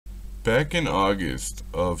Back in August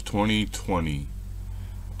of 2020,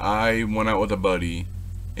 I went out with a buddy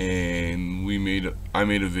and I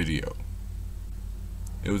made a video.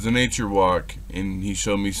 It was a nature walk and he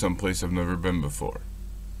showed me someplace I've never been before.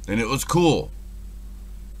 And it was cool.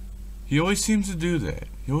 He always seems to do that.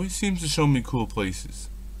 He always seems to show me cool places.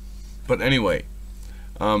 But anyway,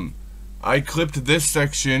 I clipped this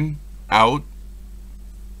section out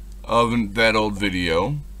of that old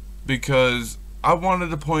video because I wanted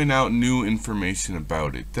to point out new information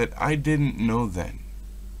about it that I didn't know then.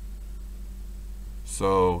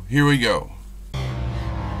 So here we go.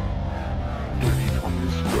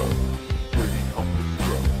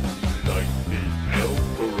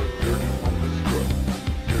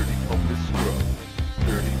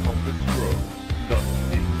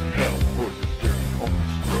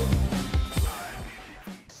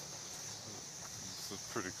 This is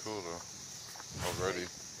pretty cool though, already.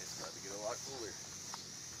 It's about to get a lot cooler.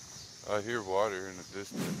 I hear water in the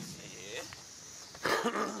distance. Yeah.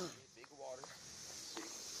 Big water.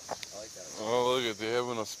 I like that. Oh, look at they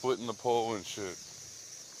having a split in the pole and shit.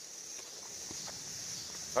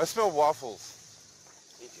 I smell waffles.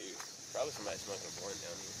 Me too. Probably somebody smoking a blunt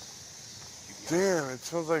down here. Damn, it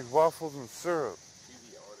smells like waffles and syrup. To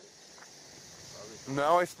be honest.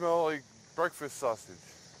 Now I smell like breakfast sausage.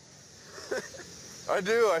 I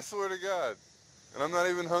do, I swear to God. And I'm not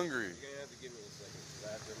even hungry. You're gonna have to give me a second, because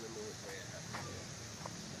I have to remember which way I have to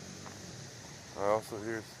go. I also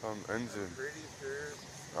hear some engine. I'm pretty sure.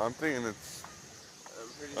 I'm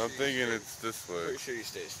thinking it's this way. Pretty sure you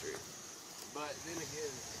stay straight. But then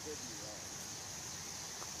again, I could be wrong.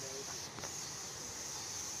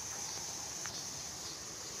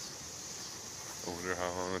 I wonder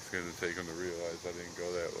how long it's going to take him to realize I didn't go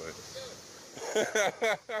that way.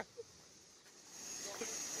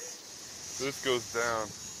 This goes down.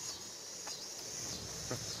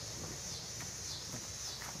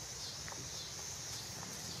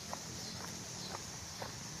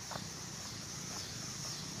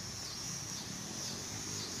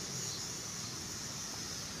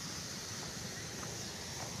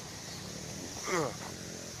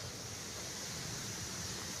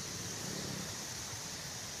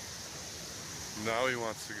 Now he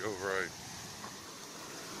wants to go right.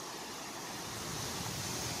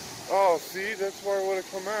 Oh, see, that's where I would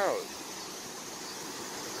have come out.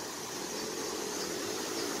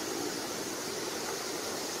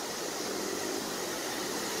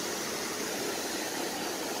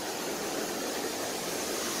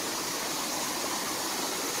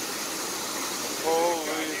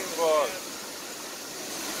 Holy fuck.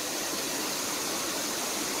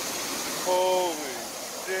 Holy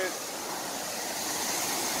shit.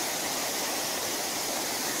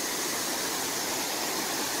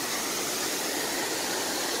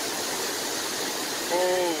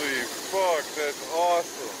 Holy fuck, that's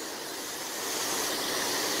awesome.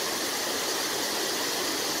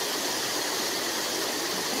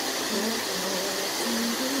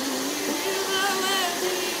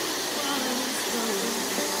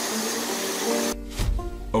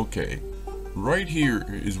 Okay, right here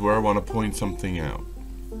is where I want to point something out.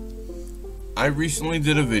 I recently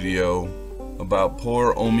did a video about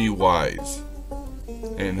poor Naomi Wise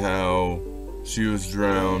and how she was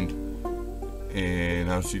drowned and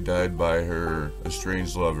how she died by her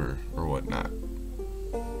estranged lover or whatnot.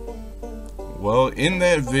 Well, in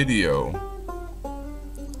that video,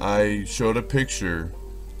 I showed a picture,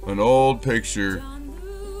 an old picture,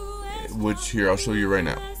 which here I'll show you right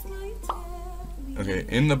now. Okay,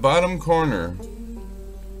 in the bottom corner,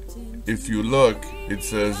 if you look, it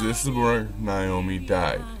says this is where Naomi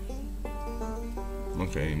died.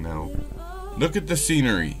 Okay, now look at the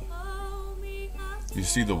scenery. You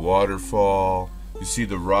see the waterfall, you see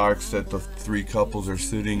the rocks that the three couples are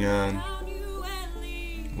sitting on.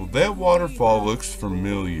 Well, that waterfall looks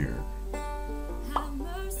familiar.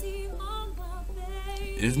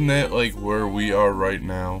 Isn't that like where we are right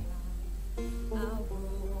now?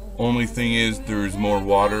 Only thing is there's more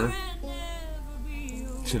water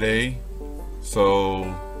today,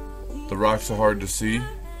 so the rocks are hard to see.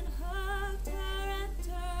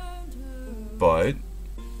 But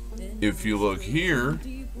if you look here,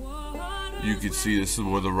 you can see this is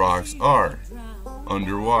where the rocks are,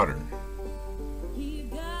 underwater.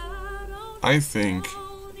 I think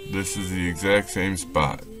this is the exact same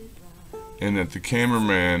spot, and that the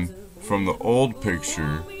cameraman from the old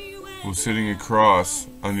picture was sitting across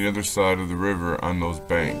on the other side of the river on those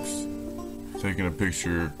banks, taking a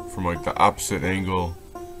picture from like the opposite angle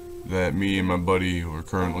that me and my buddy were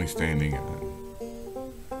currently standing on,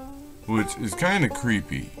 which is kind of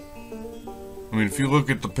creepy. I mean, if you look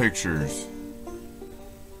at the pictures,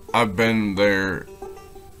 I've been there,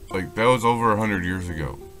 like, that was over 100 years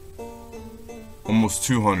ago. Almost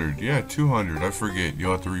 200. Yeah, 200. I forget.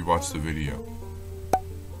 You'll have to rewatch the video.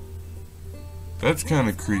 That's kind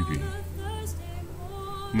of creepy.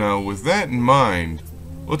 Now, with that in mind,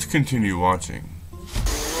 let's continue watching.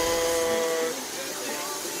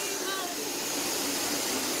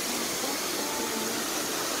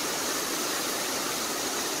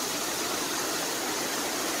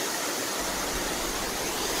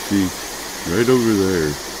 See, right over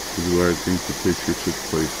there is where I think the picture took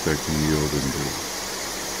place back in the olden days.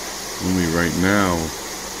 Only right now,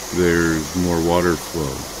 there's more water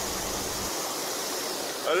flow.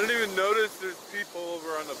 I didn't even notice there's people over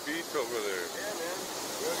on the beach over there. Yeah, man.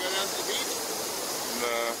 You wanna go down to the beach?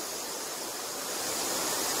 Nah.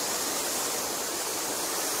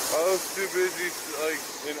 I was too busy, like,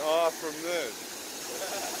 in awe from this.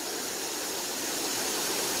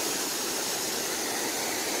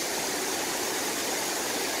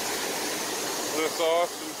 This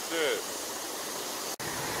awesome shit.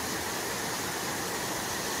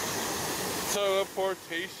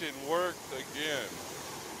 Teleportation worked again.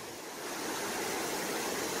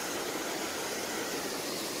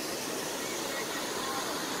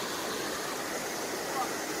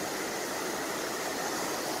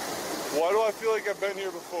 Why do I feel like I've been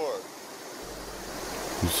here before?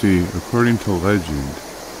 You see, according to legend,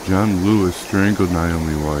 John Lewis strangled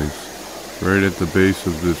Naomi Wise right at the base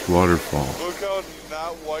of this waterfall. Look how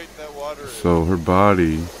not white that water is. So her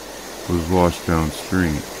body was washed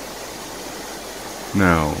downstream.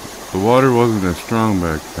 Now, the water wasn't as strong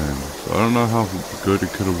back then, so I don't know how good it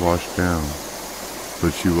could have washed down,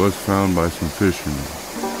 but she was found by some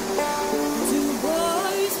fishermen.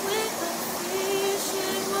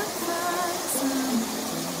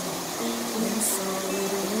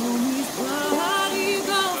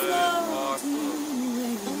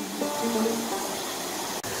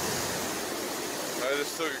 I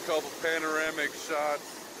just took a couple panoramic shots.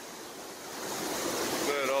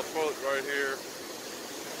 But I'll throw it right here.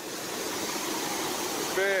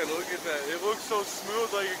 Man, look at that. It looks so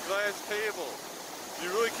smooth like a glass table. You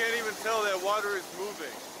really can't even tell that water is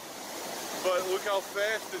moving. But look how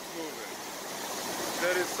fast it's moving.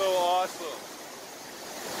 That is so awesome.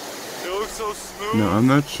 It looks so smooth. Now, I'm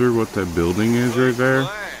not sure what that building is right there,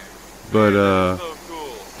 glass. but Man, so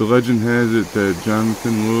cool. the legend has it that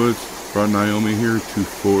Jonathan Lewis brought Naomi here to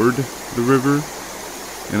ford the river.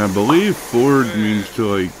 And I believe ford means to,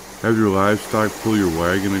 like, have your livestock pull your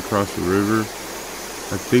wagon across the river.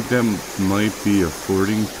 I think that might be a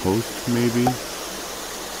fording post, maybe.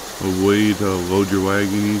 A way to load your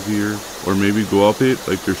wagon easier. Or maybe go up it,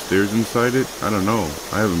 like there's stairs inside it. I don't know.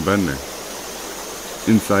 I haven't been there.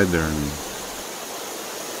 Inside there, I mean.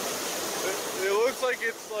 It looks like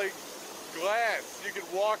it's like glass. You could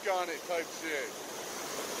walk on it type shit.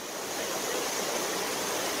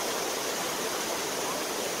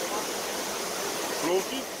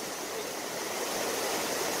 Floki?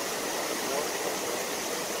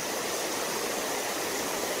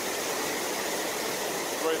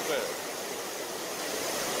 Right there.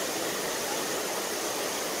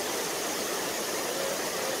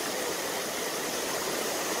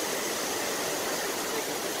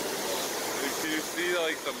 Do you see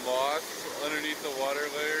like the moss underneath the water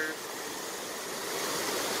layers?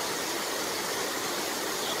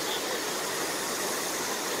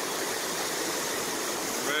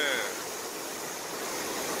 Man.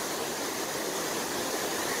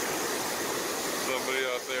 Somebody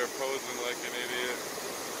out there posing like an idiot.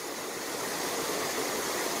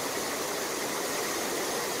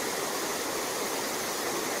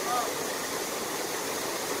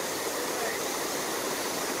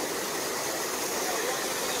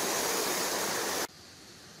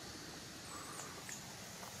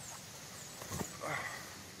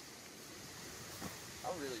 I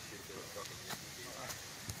really should get a fucking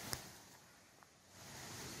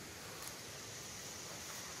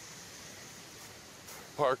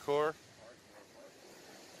Parkour.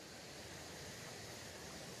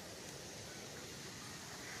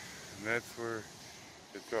 And that's where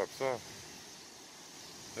it drops off.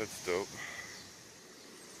 That's dope.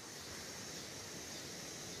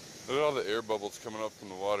 Look at all the air bubbles coming up from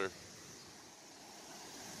the water.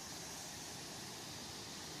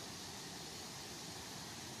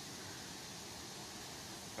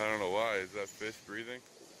 I don't know why. Is that fish breathing?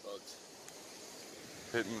 bugs.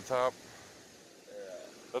 Hitting the top? They're,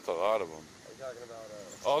 That's a lot of them. are we talking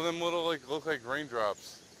about, All them little, like, look like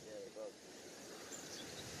raindrops. yeah, the bugs.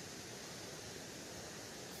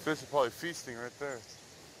 Fish are probably feasting right there.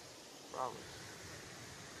 Probably.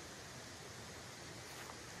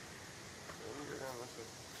 Let me go down this way.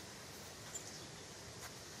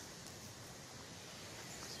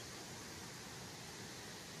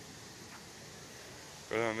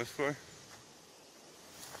 Go down this way.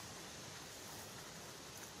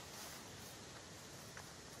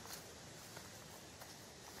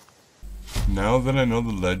 Now that I know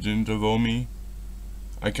the legend of Omi,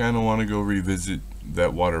 I kind of want to go revisit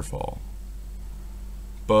that waterfall.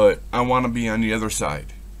 But I want to be on the other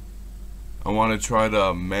side. I want to try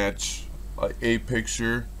to match a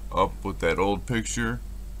picture up with that old picture.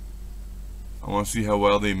 I want to see how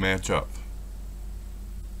well they match up.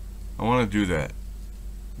 I want to do that.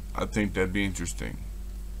 I think that'd be interesting.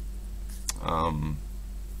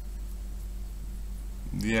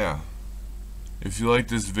 Yeah. If you like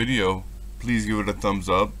this video, please give it a thumbs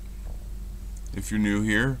up. If you're new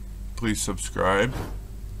here, please subscribe.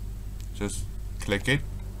 Just click it.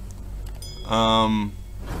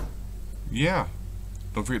 Yeah.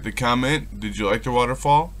 Don't forget to comment. Did you like the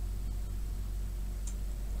waterfall?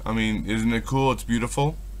 I mean, isn't it cool? It's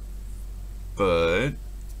beautiful. But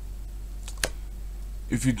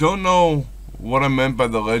if you don't know what I meant by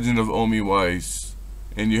the Legend of Naomi Wise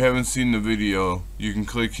and you haven't seen the video, you can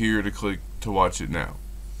click here to watch it now.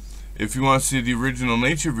 If you want to see the original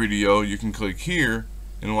nature video, you can click here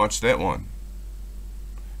and watch that one.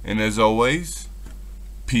 And as always,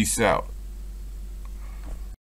 peace out.